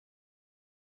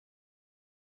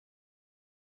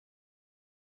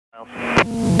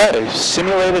Okay,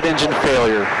 simulated engine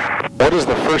failure. What is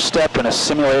the first step in a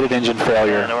simulated engine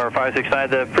failure? Number 565,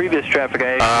 the previous traffic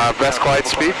aid. Best glide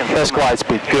speed? Best glide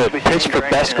speed, good. Pitch for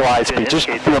best glide speed. Just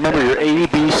remember your A,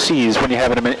 B, C's when you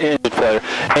have an engine failure.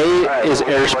 A is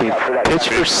airspeed. Pitch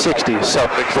for 60. So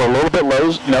we're a little bit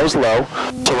nose low,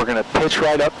 so we're going to pitch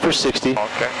right up for 60.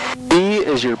 Okay. B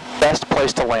is your best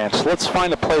place to land. So let's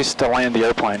find a place to land the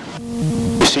airplane.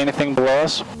 You see anything below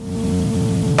us?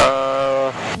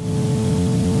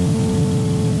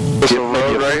 This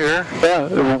road right here? Yeah,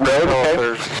 road,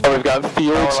 okay. So we've got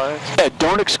fields. Yeah,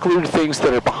 don't exclude things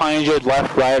that are behind you,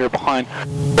 left, right, or behind.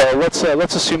 So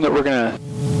let's assume that we're going to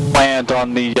land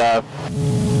on the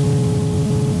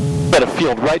at a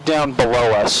field right down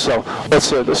below us. So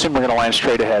let's assume we're going to land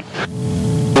straight ahead.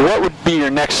 What would be your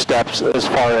next steps as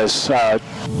far as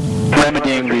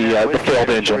remedying the failed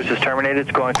engine? Is terminated.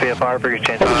 It's going to VFR for your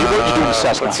change. What would you do in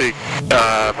Cessna? Let's see.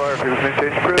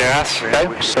 Gas.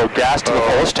 Okay, so gas to the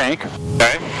fullest tank.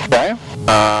 Okay. Okay.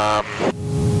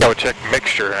 I would check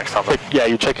mixture next time. Yeah,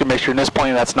 you check your mixture. In this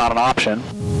plane, that's not an option.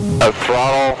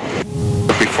 Throttle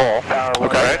would be full.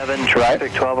 Okay. 7,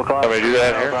 traffic 12 o'clock. Can we do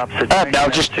that here? No,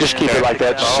 just keep it like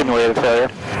that. Just simulated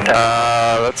failure.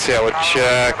 Let's see. I would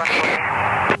check.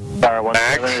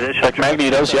 Check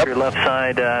magnetos, yep. Your left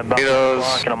side, about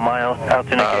magnetos, and a mile out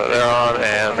to they're on,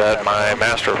 and that my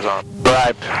master was on.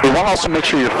 Right. We want to also make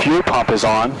sure your fuel pump is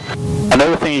on.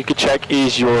 Another thing you could check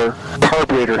is your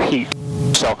carburetor heat.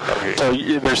 So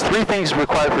there's three things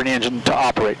required for an engine to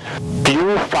operate: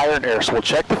 fuel, fire, and air. So we'll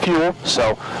check the fuel.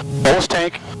 So fullest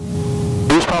tank,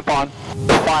 boost pump on.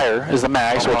 The fire is the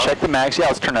mag, so we'll check the mags. Yeah,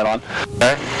 let's turn that on.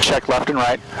 Okay. Check left and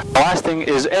right. The last thing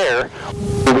is air.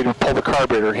 We can pull the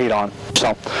carburetor heat on.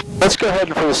 So let's go ahead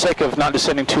and, for the sake of not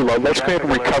descending too low, let's go ahead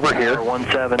and recover here.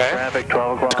 17 traffic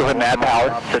 12 o'clock. Let's go ahead and add power.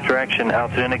 Opposite direction.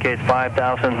 Altitude indicates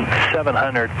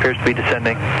 5,700. Appears to be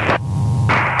descending.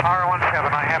 R17,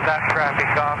 I have that traffic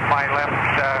off my left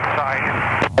side.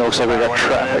 It looks like we got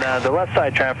traffic. And, the left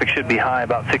side traffic should be high,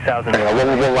 about 6,000. Yeah,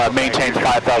 we'll maintain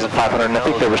 5,500, and I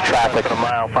think there was traffic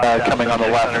coming on the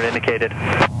left. Indicated.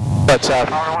 But, so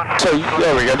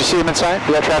there we go. Do you see them inside?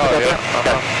 Do you have traffic up there?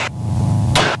 Okay.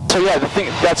 So yeah,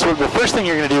 the first thing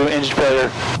you're going to do in engine failure,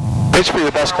 pitch for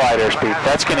your best glide airspeed.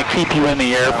 That's going to keep you in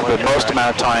the air for the most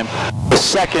amount of time. The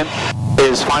second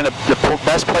is find the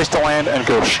best place to land and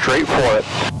go straight for it.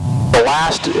 The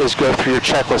last is go through your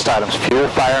checklist items: fuel,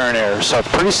 fire, and air. So it's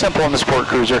pretty simple in the Sport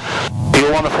Cruiser.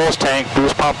 Fuel on the fullest tank,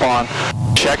 boost pump on,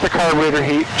 check the carburetor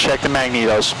heat, check the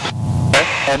magnetos,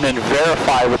 and then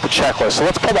verify with the checklist. So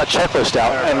let's pull that checklist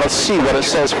out and let's see what it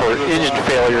says for engine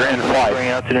failure in flight.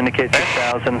 Altitude indicates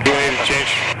 6,000. Do you need to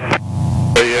change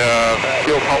the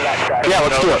fuel pump? Yeah,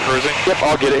 let's do it. Cruising? Yep,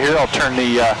 I'll get it here. I'll turn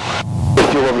the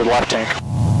fuel over to the left tank.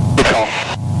 Good call.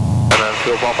 And then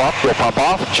fuel pump off? Fuel pump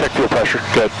off. Check fuel pressure.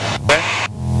 Good. Okay.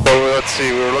 So let's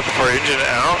see, we were looking for engine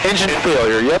out. Engine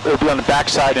failure. Yep, it'll be on the back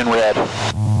side in red.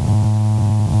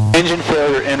 Engine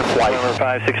failure in flight. Number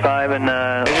 565 and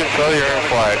engine failure in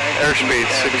flight. Airspeed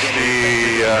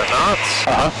 60 knots.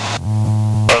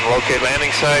 Locate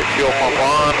landing site, fuel pump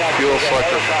on, fuel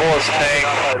selector fullest tank,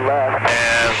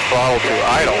 and throttle to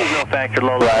idle. No factor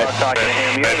low. Right.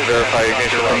 And verify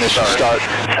ignition start.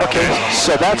 Okay,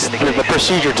 so that's the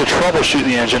procedure to troubleshoot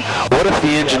the engine. What if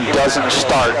the engine doesn't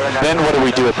start? Then what do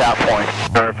we do at that point?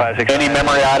 Any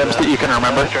memory items that you can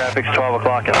remember? Traffic's 12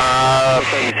 o'clock.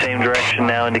 Same direction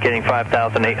now, indicating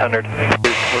 5,800. We're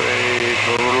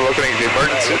looking at the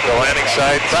emergency, the landing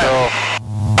site. So,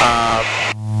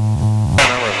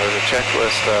 there's a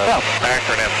checklist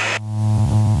acronym.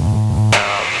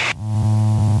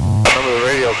 I remember the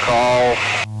radio call.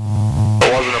 It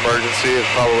was an emergency.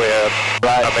 It's probably a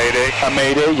Mayday. A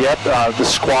Mayday, yep. The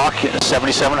squawk,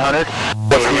 7,700.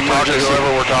 What's the emergency?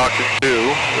 Whoever we're talking to,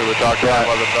 we would talk to them,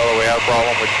 let them know that we have a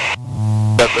problem. We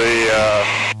set the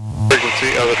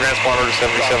frequency of the transponder to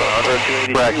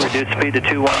 7,700. Correct. Reduce speed to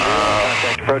 210.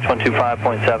 Contact approach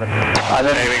 125.7. And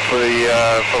then aiming for the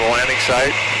landing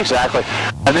site. Exactly.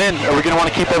 And then, are we going to want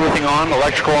to keep everything on,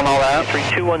 electrical and all that?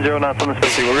 3210 knots on the speed.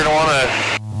 Let's see, we're going to want to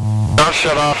not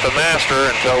shut off the master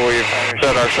until we've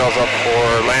set ourselves up for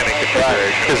landing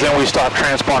configuration. Because then we still have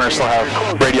transponders, still have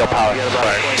radio power.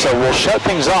 Right. So we'll shut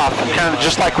things off, and kind of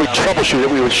just like we troubleshoot it,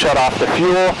 we would shut off the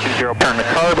fuel, turn the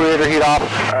carburetor heat off,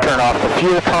 turn off the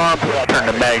fuel pump, turn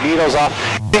the magnetos off.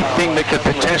 Anything that could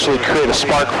potentially create a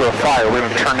spark for a fire, we're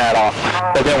going to turn that off.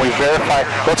 But then we verify.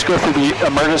 Let's go through the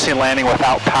emergency landing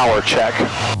without power check.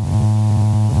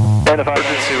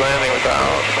 Emergency landing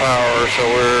without power, so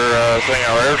we're setting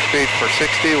our airspeed for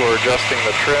 60, we're adjusting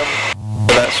the trim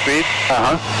for that speed.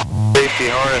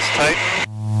 Safety harness tight.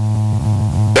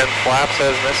 Then flaps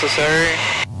as necessary.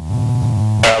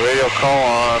 Radio call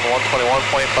on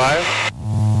 121.5.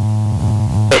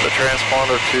 Set the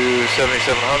transponder to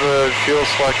 7700. Fuel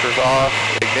selector's off.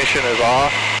 Ignition is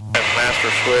off. And master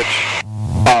switch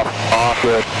off.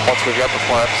 Good. Once we've got the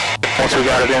flaps. Once we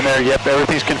got it in there, yep,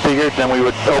 everything's configured. Then we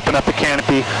would open up the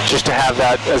canopy just to have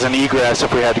that as an egress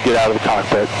if we had to get out of the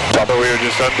cockpit. So we would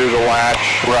just undo the latch.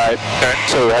 Right. Okay.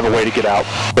 So we have a way to get out.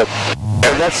 But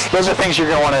those are things you're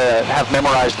going to want to have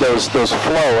memorized, those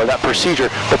flow or that procedure,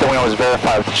 but then we always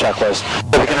verify with the checklist.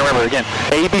 But we can remember again,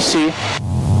 ABC,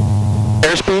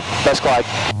 airspeed, best glide,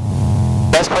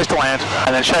 best place to land,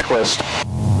 and then checklist.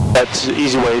 That's an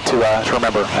easy way to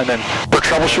remember. And then for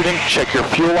troubleshooting, check your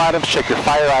fuel items, check your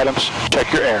fire items,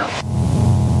 check your air.